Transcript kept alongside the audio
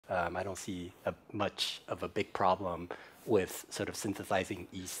I don't see much of a big problem with sort of synthesizing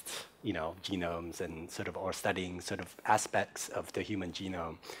yeast, genomes and sort of or studying sort of aspects of the human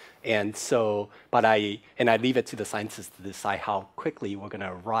genome. And so, but I leave it to the scientists to decide how quickly we're going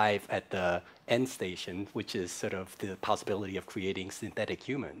to arrive at the end station, which is sort of the possibility of creating synthetic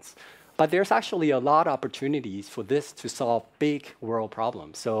humans. But there's actually a lot of opportunities for this to solve big world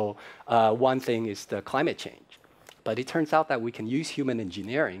problems. So one thing is the climate change. But it turns out that we can use human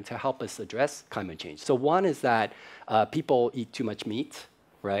engineering to help us address climate change. So one is that people eat too much meat,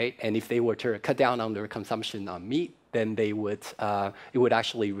 right? And if they were to cut down on their consumption on meat, then it would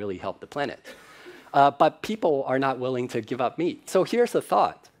actually really help the planet. But people are not willing to give up meat. So here's the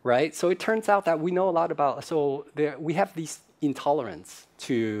thought, right? So it turns out that we know a lot about, we have these intolerance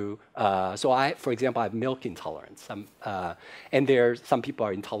to, for example, I have milk intolerance. And some people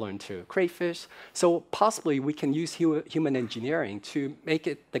are intolerant to crayfish. So possibly we can use human engineering to make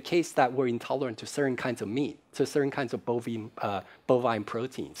it the case that we're intolerant to certain kinds of meat, to certain kinds of bovine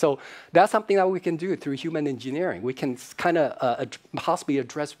protein. So that's something that we can do through human engineering. We can kind of possibly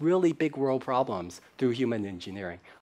address really big world problems through human engineering.